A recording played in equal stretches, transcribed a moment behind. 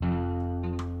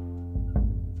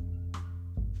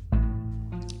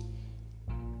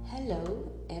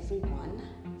Hello, everyone.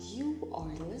 You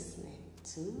are listening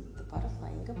to the Butterfly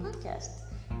Yoga Podcast.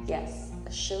 Yes,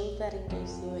 a show that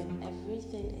engages you in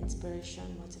everything inspiration,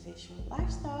 motivation,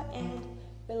 lifestyle, and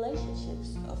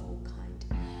relationships of all kind.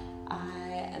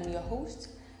 I am your host,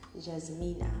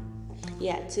 Jasmina.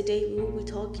 Today we will be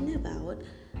talking about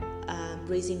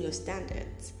raising your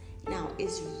standards. Now,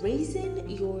 is raising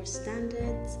your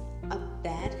standards a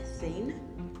bad thing?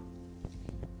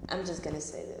 I'm just gonna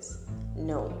say this.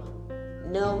 No.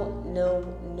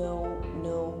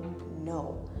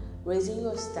 Raising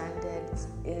your standards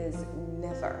is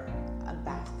never a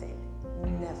bad thing.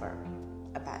 Never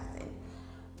a bad thing.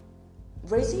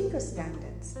 Raising your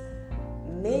standards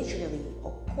majorly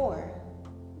occur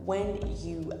when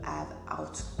you have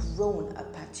outgrown a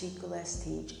particular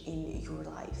stage in your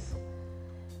life.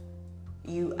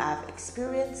 You have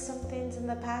experienced some things in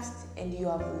the past and you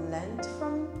have learned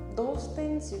from those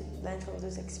things, you've learned from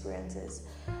those experiences.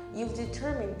 You've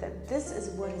determined that this is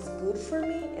what is good for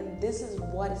me and this is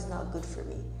what is not good for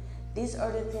me. These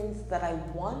are the things that I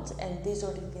want and these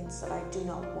are the things that I do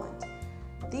not want.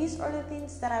 These are the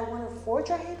things that I want to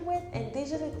forge ahead with and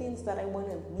these are the things that I want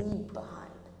to leave behind.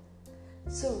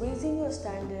 So raising your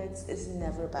standards is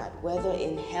never bad, whether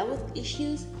in health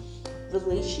issues,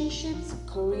 relationships,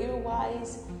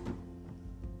 career-wise,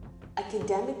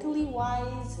 academically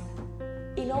wise,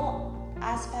 in all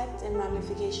aspects and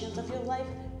ramifications of your life,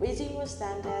 raising your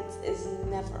standards is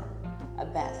never a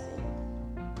bad thing.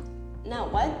 Now,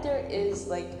 while there is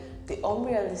the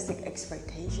unrealistic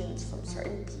expectations from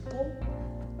certain people,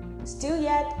 still,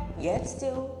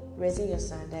 raising your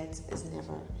standards is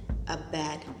never a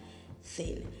bad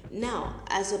thing. Now,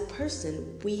 as a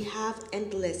person, we have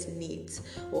endless needs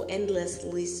or endless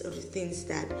lists of things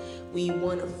that we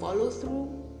want to follow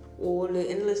through, or the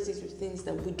endless list of things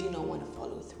that we do not want to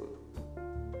follow through.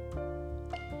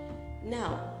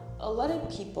 Now, a lot of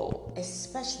people,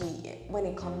 especially when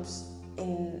it comes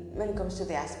to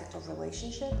the aspect of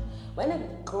relationship, when a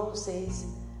girl says,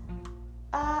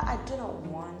 I do not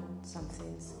want some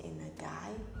things in a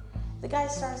guy, the guy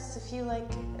starts to feel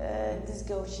like this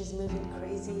girl, she's moving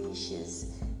crazy,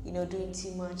 she's, doing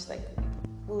too much,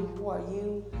 who are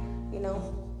you,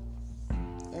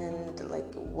 and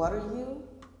what are you,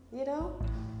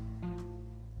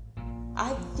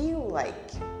 I feel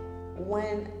like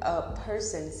when a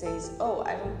person says,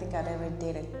 I don't think I'd ever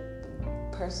date a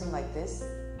person like this,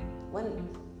 when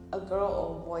a girl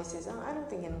or a boy says, I don't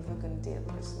think I'm ever going to date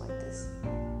a person like this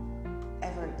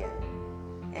ever again,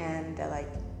 and they're like,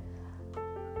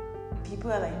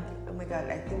 people are like, oh my god,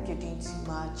 I think you're doing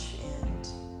too much,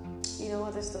 and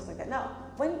other stuff like that. Now,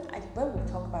 when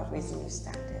we talk about raising your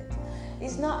standards,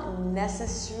 it's not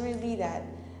necessarily that,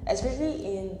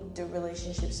 especially in the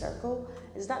relationship circle,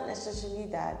 it's not necessarily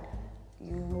that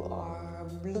you are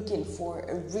looking for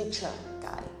a richer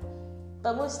guy.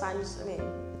 But most times, we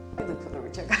look for the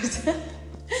richer guys.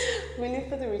 We look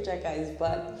for the richer guys,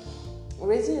 but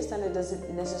raising your standard doesn't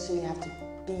necessarily have to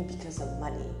be because of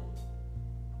money.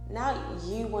 Now,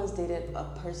 you once dated a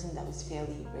person that was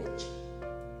fairly rich,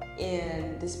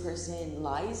 and this person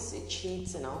lies,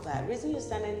 cheats, and all that. Raising your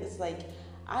standard is like,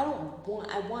 I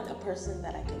want a person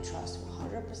that I can trust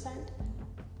 100%,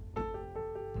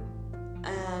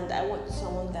 and I want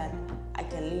someone that I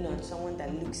can lean on, someone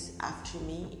that looks after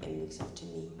me and looks after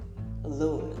me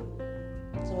alone,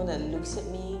 someone that looks at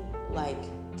me like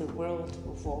the world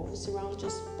revolves around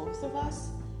just both of us.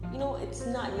 It's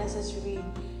not necessarily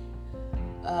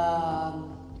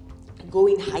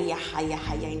going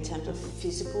higher in terms of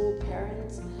physical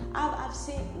appearance. I've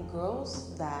seen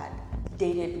girls that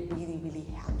dated really, really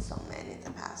handsome men in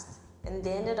the past, and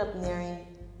they ended up marrying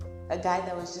a guy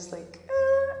that was just like,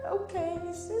 okay,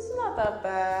 he's not that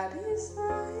bad, he's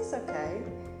okay.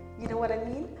 You know what I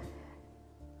mean?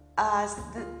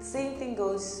 The same thing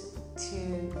goes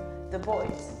to the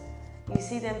boys. You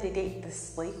see them, they date the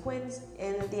slay queens,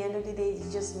 and at the end of the day, you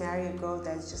just marry a girl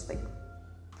that's just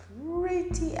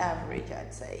pretty average,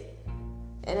 I'd say.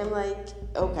 And I'm like,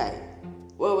 okay,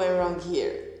 what went wrong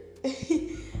here?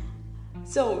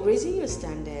 So raising the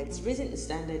standard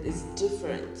is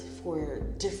different for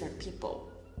different people.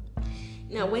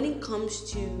 Now, when it comes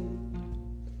to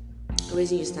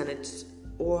raising your standards,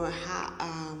 or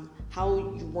how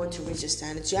you want to raise your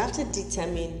standards, you have to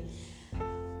determine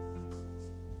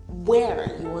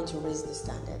where you want to raise the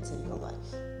standards in your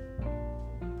life.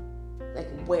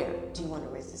 Where do you want to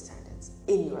raise the standards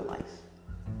in your life?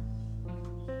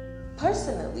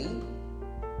 Personally,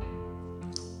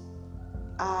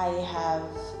 I have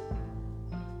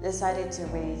decided to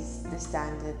raise the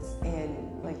standards in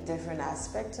different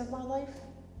aspects of my life.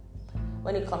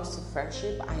 When it comes to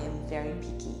friendship, I am very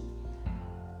picky.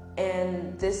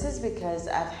 And this is because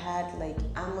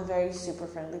I'm a very super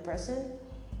friendly person.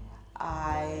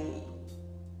 I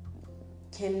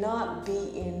cannot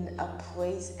be in a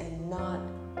place and not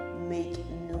make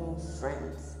new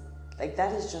friends. Like,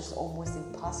 that is just almost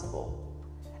impossible.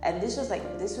 And this was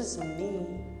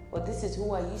me, or this is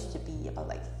who I used to be about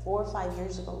like 4 or 5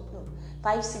 years ago. No,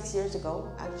 5, 6 years ago,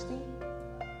 actually.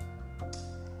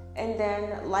 And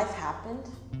then life happened.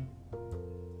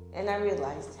 And I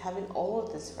realized having all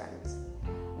of these friends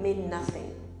mean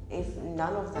nothing if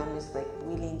none of them is like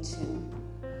willing to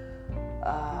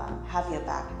have your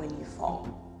back when you fall.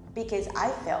 Because I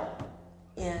fell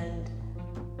and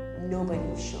nobody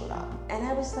showed up. And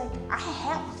I was like, I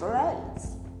have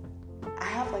friends. I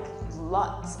have like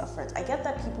lots of friends. I get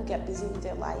that people get busy with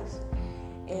their life.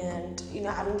 And,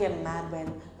 I don't get mad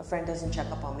when a friend doesn't check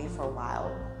up on me for a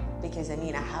while. Because, I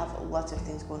have lots of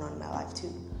things going on in my life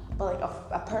too. But like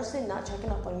a person not checking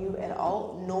up on you at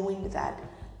all, knowing that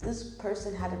this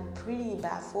person had a pretty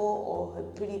bad fall or a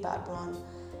pretty bad run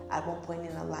at one point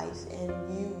in their life, and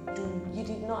you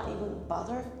did not even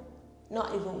bother,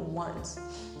 not even once,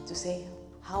 to say,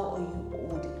 how are you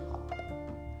holding up?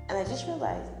 And I just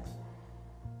realized,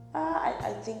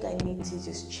 I think I need to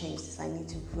just change this. I need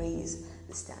to raise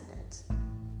the standards.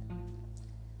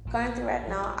 Currently, right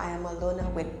now, I am a loner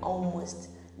with almost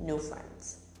no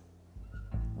friends.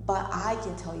 But I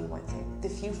can tell you one thing. The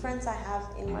few friends I have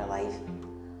in my life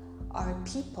are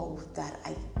people that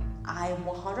I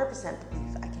 100%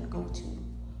 believe I can go to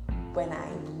when I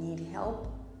need help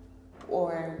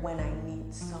or when I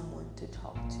need someone to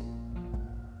talk to.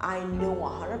 I know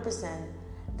 100%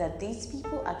 that these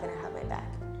people are going to have my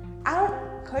back.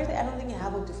 Currently, I don't think I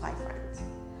have up to 5 friends.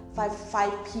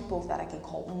 Five people that I can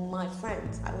call my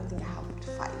friends. I don't think I have up to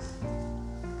 5.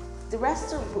 The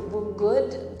rest were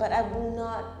good, but I will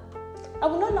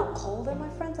not call them my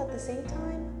friends at the same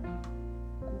time.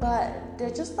 But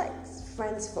they're just like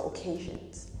friends for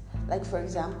occasions. Like, for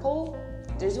example,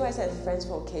 there's why I said friends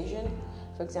for occasion.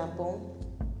 For example,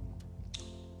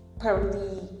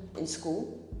 probably in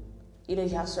school, you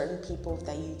have certain people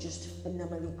that you just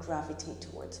normally gravitate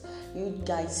towards. You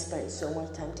guys spend so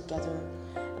much time together,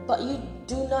 but you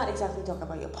do not exactly talk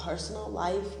about your personal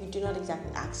life. You do not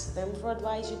exactly ask them for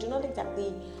advice. You do not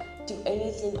exactly do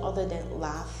anything other than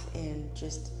laugh and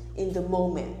just in the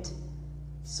moment.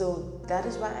 So that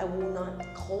is why I will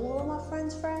not call them my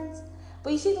friends.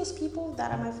 But you see those people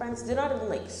that are my friends, they're not even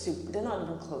they're not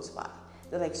even close by.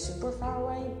 They're like super far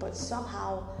away, but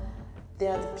somehow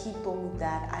they're the people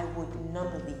that I would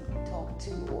normally talk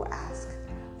to or ask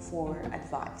for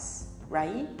advice,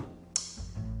 right?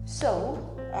 So,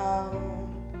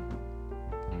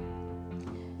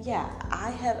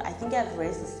 I think I've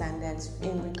raised the standards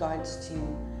in regards to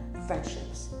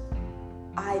friendships.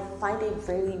 I find it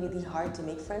really, really hard to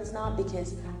make friends now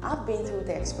because I've been through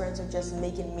the experience of just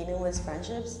making meaningless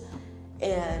friendships,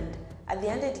 and at the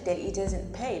end of the day, it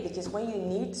doesn't pay because when you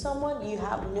need someone, you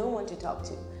have no one to talk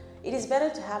to. It is better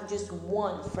to have just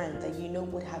one friend that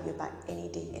would have your back any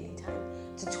day, anytime,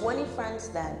 to 20 friends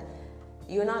that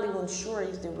you're not even sure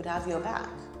if they would have your back,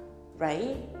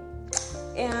 right?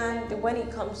 And when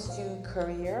it comes to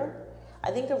career,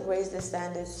 I think I've raised the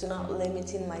standards to not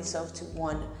limiting myself to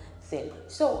one thing.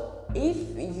 So if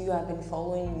you have been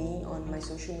following me on my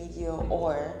social media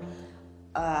or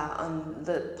on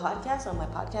my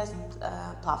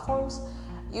podcast platforms,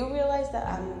 you realize that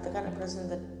I'm the kind of person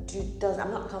that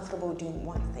I'm not comfortable doing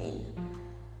one thing.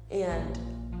 And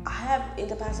I have in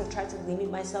the past I've tried to limit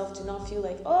myself to not feel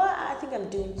like, I think I'm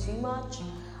doing too much.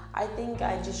 I think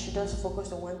I just should just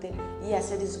focus on one thing.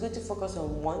 Yes, it is good to focus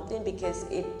on one thing because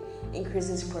it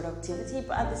increases productivity,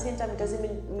 but at the same time, it doesn't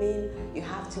mean you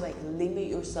have to limit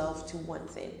yourself to one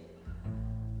thing.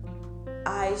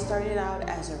 I started out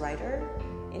as a writer,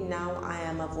 and now I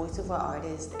am a voiceover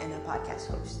artist and a podcast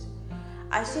host.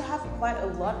 I still have quite a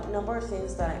number of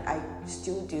things that I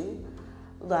still do.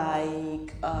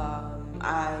 Like,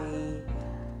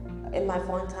 in my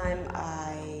fun time,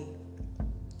 I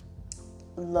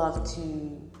love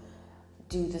to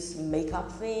do this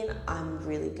makeup thing. I'm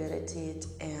really good at it,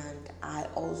 and I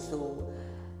also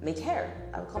make hair.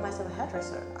 I would call myself a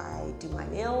hairdresser. I do my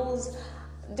nails.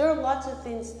 There are lots of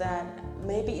things that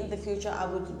maybe in the future I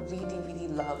would really, really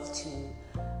love to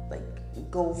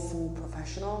go full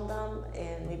professional on them,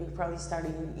 and maybe probably start a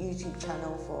YouTube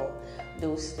channel for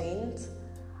those things.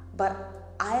 But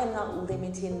I am not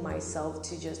limiting myself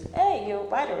to just, hey, you're a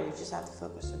writer, you just have to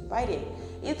focus on writing.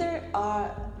 If there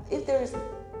is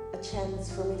a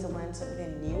chance for me to learn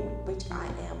something new, which I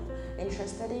am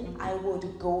interested in, I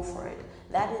would go for it.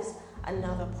 That is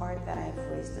another part that I've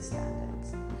raised the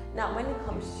standards. Now, when it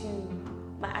comes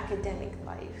to my academic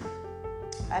life.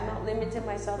 I'm not limiting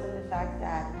myself in the fact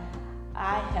that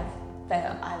I have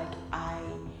failed.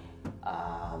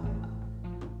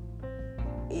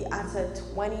 As of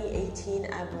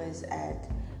 2018, I was at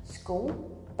school,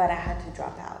 but I had to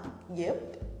drop out.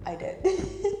 Yep, I did.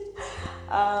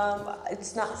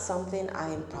 It's not something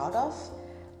I am proud of,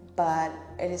 but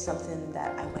it is something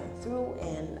that I went through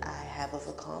and I have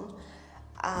overcome.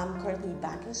 I'm currently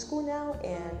back in school now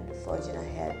and forging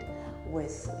ahead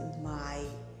with my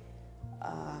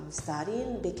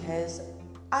studying, because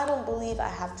I don't believe I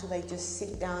have to just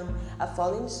sit down. I've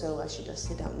fallen, so I should just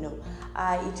sit down. No,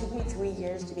 it took me 3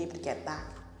 years to be able to get back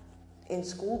in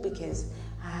school, because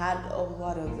I had a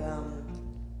lot of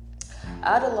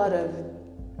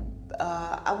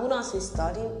I would not say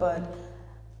studying, but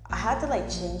I had to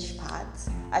change paths.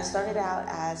 I started out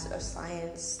as a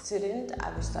science student.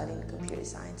 I was studying computer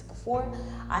science before.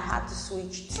 I had to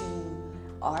switch to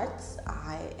arts.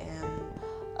 I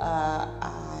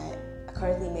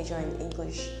currently major in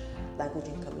English language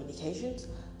and communications.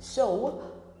 So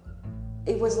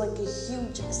it was a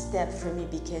huge step for me,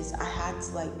 because I had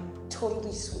to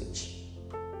totally switch,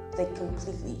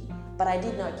 completely. But I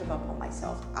did not give up on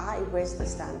myself. I raised the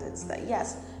standards that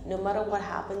yes, no matter what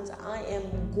happens, I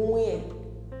am going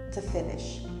to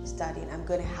finish studying. I'm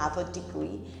going to have a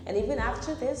degree. And even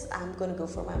after this, I'm going to go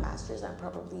for my master's and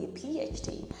probably a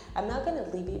PhD. I'm not going to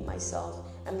limit myself.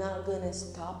 I'm not going to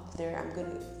stop there. I'm going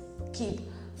to keep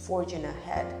forging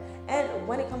ahead. And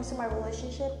when it comes to my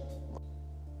relationship,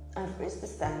 I've raised the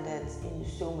standards in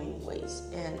so many ways.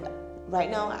 And right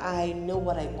now, I know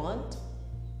what I want.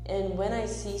 And when I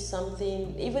see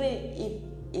something, even if it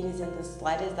is in the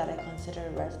slightest that I consider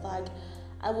a red flag,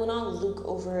 I will not look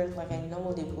over it like I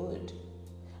normally would.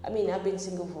 I mean, I've been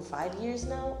single for 5 years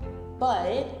now,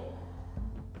 but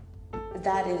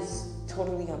that is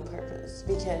totally on purpose,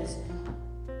 because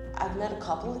I've met a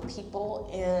couple of people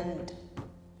and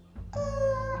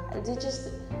they just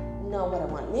not what I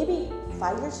want. Maybe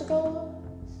 5 years ago,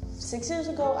 6 years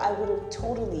ago, I would have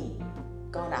totally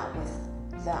gone out with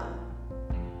them.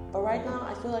 But right now,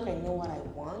 I feel like I know what I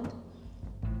want.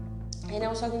 And I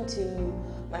was talking to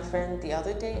my friend the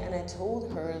other day, and I told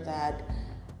her that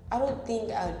I don't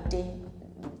think I would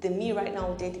date, me right now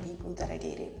would date the people that I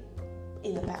dated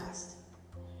in the past.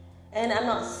 And I'm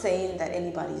not saying that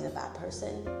anybody's a bad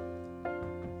person,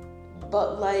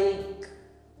 but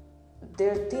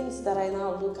there are things that I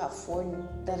now look out for,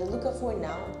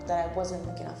 now that I wasn't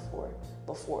looking out for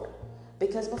before.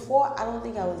 Because before, I don't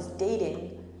think I was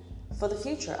dating for the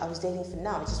future. I was dating for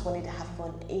now. I just wanted to have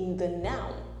fun in the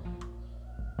now.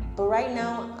 But right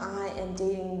now, I am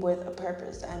dating with a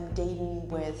purpose. I'm dating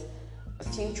with a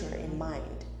future in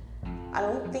mind. I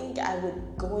don't think I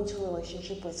would go into a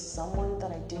relationship with someone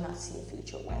that I do not see a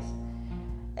future with.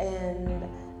 And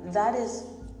that is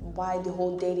why the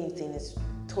whole dating thing is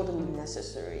totally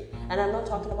necessary. And I'm not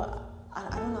talking about,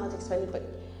 I don't know how to explain it,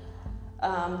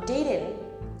 but dating,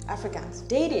 Afrikaans,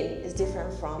 dating is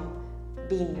different from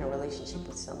being in a relationship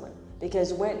with someone.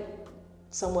 Because when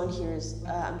someone hears,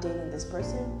 I'm dating this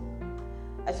person,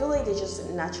 I feel like they just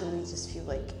naturally just feel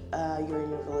like you're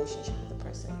in a relationship with the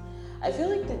person. I feel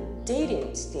like the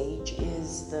dating stage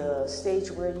is the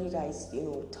stage where you guys,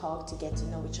 talk to get to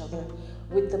know each other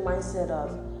with the mindset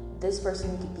of this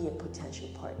person could be a potential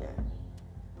partner.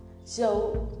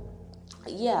 So,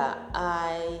 yeah,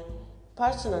 I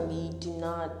personally do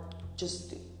not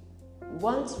just,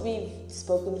 once we've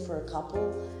spoken for a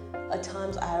couple of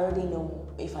times, I already know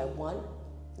if I want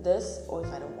this or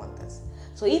if I don't want this.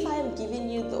 So if I am giving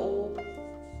you the old,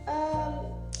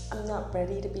 I'm not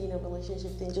ready to be in a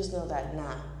relationship, then just know that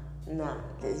nah,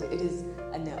 it is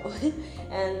a no.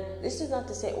 And this is not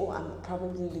to say, I'm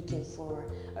probably looking for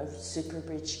a super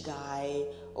rich guy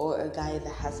or a guy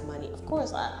that has money. Of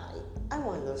course, I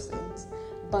want those things,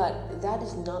 but that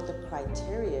is not the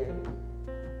criteria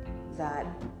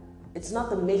it's not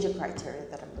the major criteria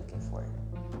that I'm looking for.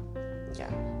 Yeah,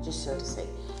 just so to say.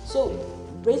 So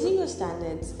raising your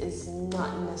standards is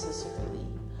not necessarily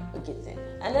a good thing.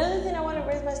 Another thing I want to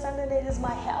raise my standard in is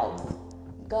my health.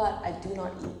 God, I do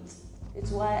not eat. It's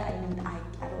why I don't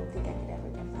think I could ever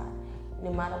get fat.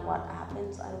 No matter what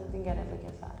happens, I don't think I'd ever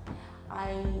get fat.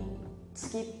 I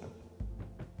skip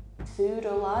food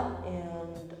a lot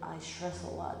and I stress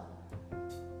a lot.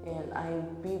 And I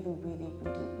really, really,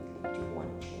 really, really do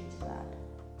want to change that.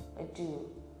 I do.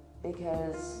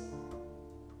 Because,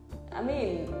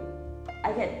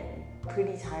 I get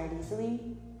pretty tired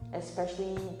easily,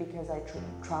 especially because I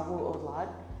travel a lot.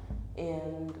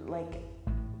 And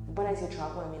when I say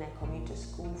travel, I commute to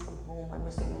school from home. I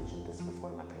must have mentioned this before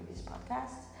in my previous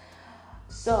podcasts.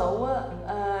 So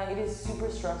it is super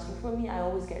stressful for me. I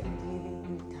always get really,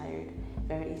 really tired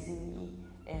very easily,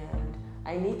 and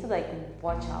I need to like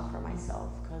watch out for myself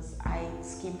because I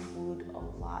skip food a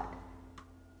lot,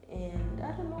 and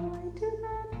I don't know why I do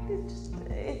that.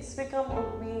 It's become a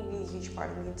really, really huge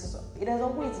part of me. It has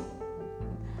always,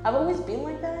 I've always been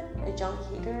like that, a junk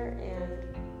eater,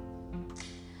 and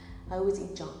I always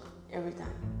eat junk every time.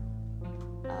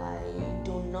 I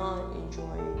do not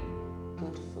enjoy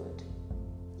good food.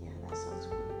 Yeah, that sounds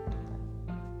weird,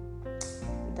 but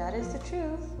that is the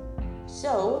truth.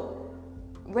 So,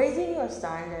 raising your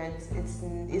standards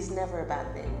is never a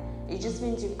bad thing. It just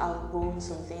means you've outgrown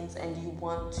some things and you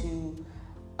want to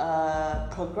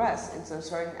progress in some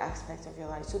certain aspects of your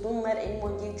life. So don't let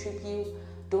anyone guilt trip you.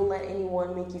 Don't let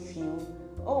anyone make you feel,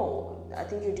 oh, I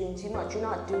think you're doing too much. You're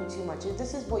not doing too much. If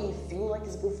this is what you feel like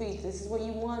is good for you, if this is what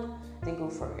you want, then go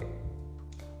for it.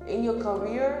 In your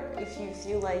career, if you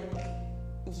feel like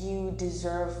you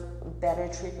deserve better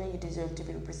treatment, you deserve to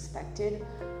be respected,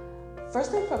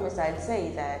 first and foremost, I'd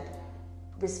say that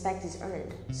respect is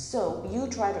earned. So you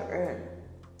try to earn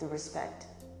the respect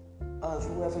of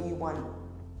whoever you want.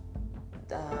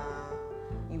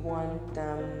 You want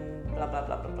them, blah, blah,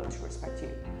 blah, blah, blah, to respect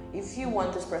you. If you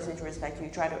want this person to respect you,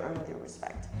 try to earn their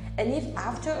respect. And if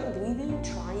after really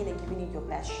trying and giving it your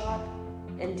best shot,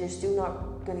 and they're still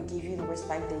not going to give you the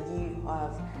respect that you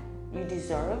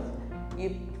deserve,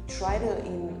 you try to,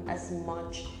 in as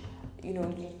much, you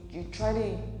try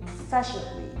to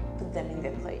professionally put them in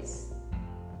their place.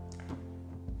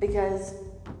 Because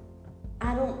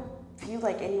I don't feel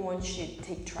like anyone should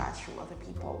take trash from other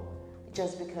people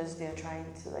just because they're trying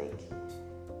to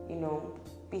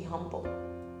be humble.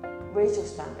 Raise your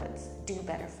standards. Do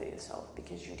better for yourself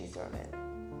because you deserve it.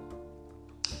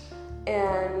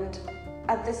 And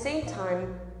at the same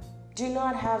time, do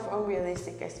not have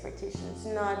unrealistic expectations.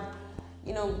 Do not,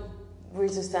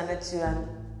 raise your standards to an,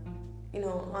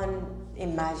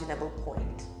 unimaginable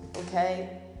point.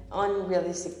 Okay?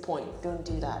 Unrealistic point. Don't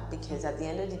do that because at the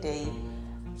end of the day,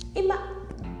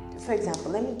 for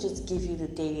example, let me just give you the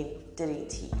dating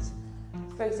tease.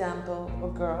 For example, a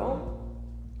girl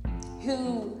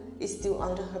who is still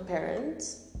under her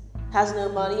parents, has no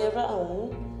money of her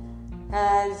own,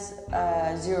 has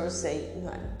zero say.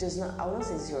 No, does not. I won't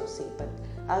say zero say, but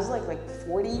has like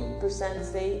 40%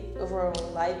 say over her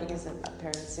own life because a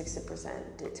parent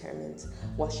 60% determines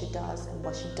what she does and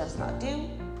what she does not do.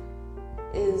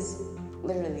 Is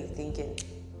literally thinking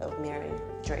of marrying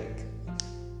Drake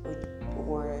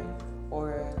or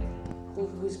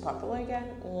who's popular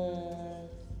again?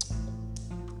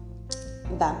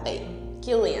 Mbappe,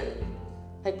 Kylian.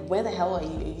 Like, where the hell are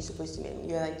you supposed to marry?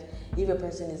 You're like, if a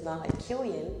person is not like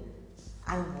Kylian,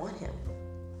 I don't want him.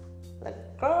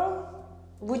 Like, girl,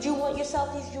 would you want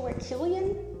yourself if you were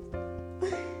Kylian?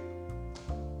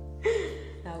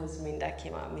 That was mean. That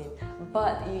came out mean.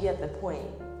 But you get the point.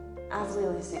 Have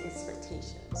realistic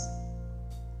expectations.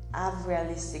 Have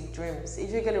realistic dreams.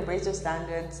 If you're gonna raise your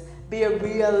standards, be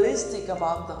realistic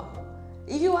about them.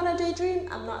 If you wanna daydream,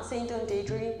 I'm not saying don't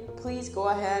daydream. Please go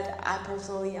ahead. I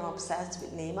personally am obsessed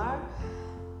with Neymar.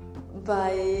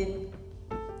 But I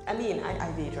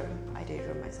daydream. I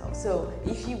daydream myself. So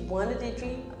if you wanna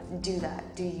daydream, do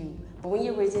that. Do you? But when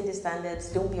you're raising the standards,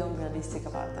 don't be unrealistic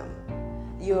about them.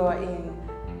 You're in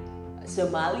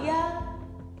Somalia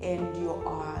and you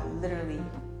are literally,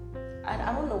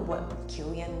 I don't know what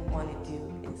Kylian would want to do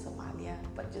in Somalia,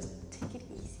 but just take it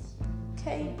easy.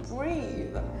 Okay?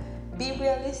 Breathe. Be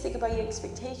realistic about your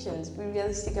expectations. Be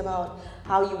realistic about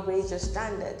how you raise your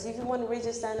standards. If you want to raise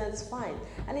your standards, fine.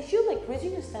 And I feel like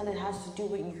raising your standard has to do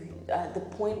with the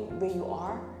point where you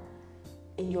are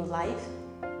in your life.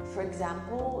 For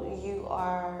example,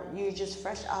 you're just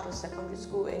fresh out of secondary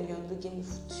school and you're looking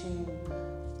to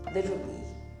literally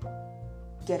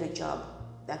get a job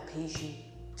that pays you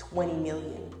 20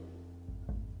 million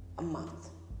a month.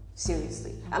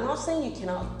 Seriously. I'm not saying you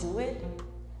cannot do it,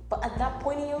 but at that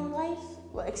point in your life,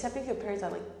 well, except if your parents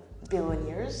are like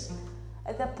billionaires,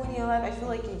 at that point in your life, I feel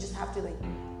like you just have to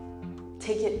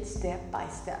take it step by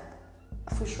step.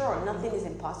 For sure, nothing is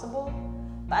impossible,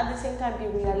 but at the same time, be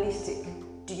realistic.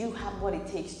 Do you have what it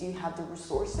takes? Do you have the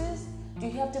resources? Do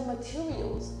you have the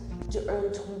materials to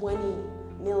earn 20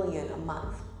 million a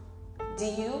month? Do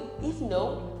you? If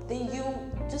no, then you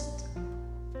just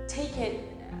take it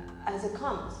as it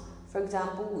comes. For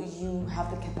example, you have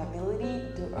the capability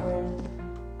to earn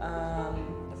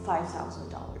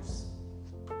 $5,000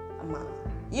 a month.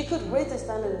 You could raise the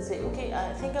standard and say, okay,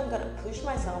 I think I'm gonna push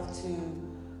myself to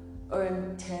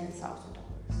earn $10,000.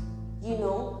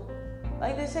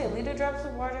 Like they say, little drops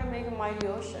of water make a mighty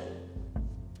ocean.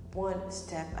 One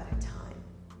step at a time.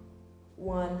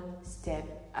 one step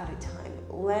at a time.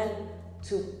 Learn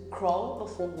to crawl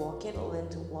before walking, learn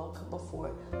to walk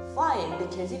before flying.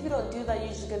 Because if you don't do that, you're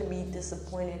just going to be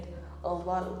disappointed a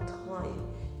lot of time.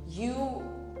 You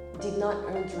did not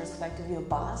earn the respect of your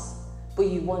boss, but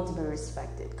you want to be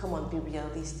respected. Come on, be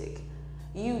realistic.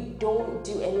 You don't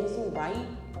do anything right,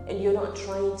 and you're not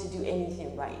trying to do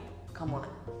anything right. Come on,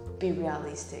 be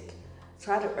realistic.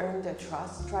 Try to earn their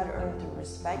trust, try to earn their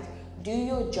respect. Do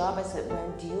your job as it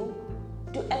went due.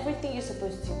 Do everything you're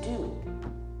supposed to do.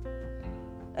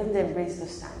 And then raise the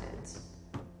standards.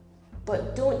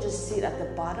 But don't just sit at the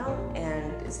bottom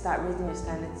and start raising your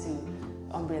standards to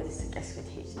unrealistic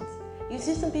expectations. You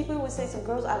see some people would say, some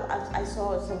girls, I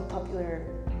saw some popular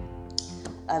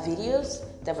videos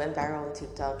that went viral on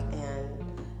TikTok, and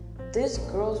these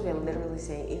girls were literally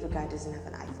saying if a guy doesn't have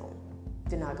an iPhone,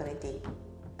 they're not going to date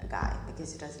a guy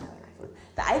because he doesn't have an iPhone.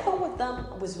 The iPhone with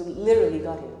them was literally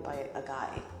gotten by a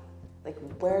guy. Like,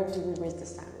 where do we raise the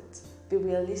standards? Be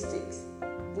realistic.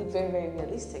 Be very, very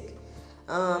realistic.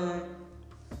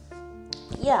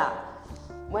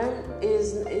 When it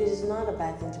is not a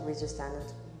bad thing to raise your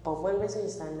standards, but when raising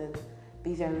your standard,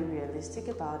 be very realistic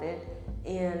about it,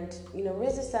 and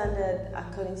raise the standard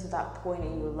according to that point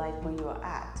in your life where you are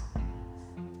at.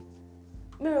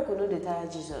 Miracle no detire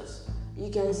Jesus. You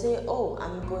can say, oh,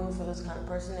 I'm going for this kind of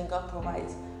person, and God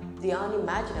provides the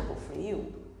unimaginable for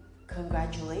you.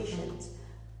 Congratulations.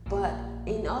 But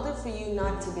in order for you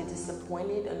not to be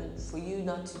disappointed and for you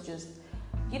not to just,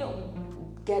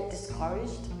 get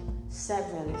discouraged, set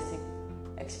realistic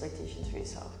expectations for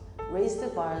yourself. Raise the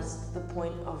bars to the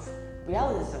point of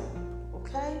realism,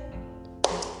 okay?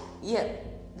 Yeah,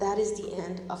 that is the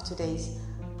end of today's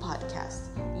podcast.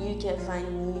 You can find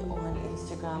me on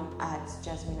Instagram at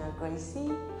Jasmina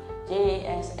Gracie,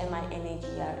 JasminaGracie.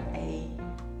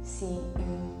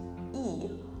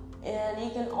 And you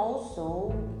can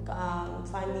also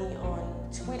find me on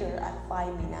Twitter at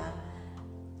FlyMina,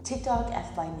 TikTok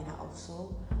at FlyMina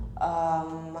also,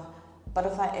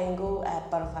 Butterfly Angle at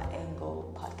Butterfly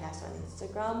Angle Podcast on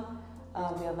Instagram.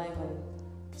 We are live on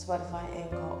Spotify,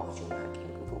 Anchor, Audiomack,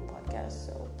 and Google Podcasts.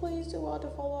 So please do all to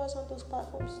follow us on those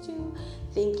platforms too.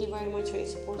 Thank you very much for your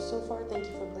support so far. Thank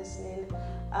you for listening.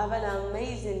 Have an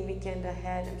amazing weekend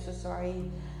ahead. I'm so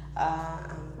sorry.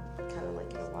 I'm kind of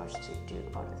like in a rush to do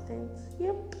other things.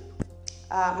 Yep.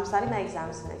 I'm starting my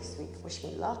exams next week. Wish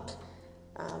me luck.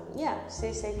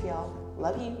 Stay safe, y'all.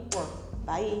 Love you.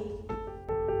 Bye.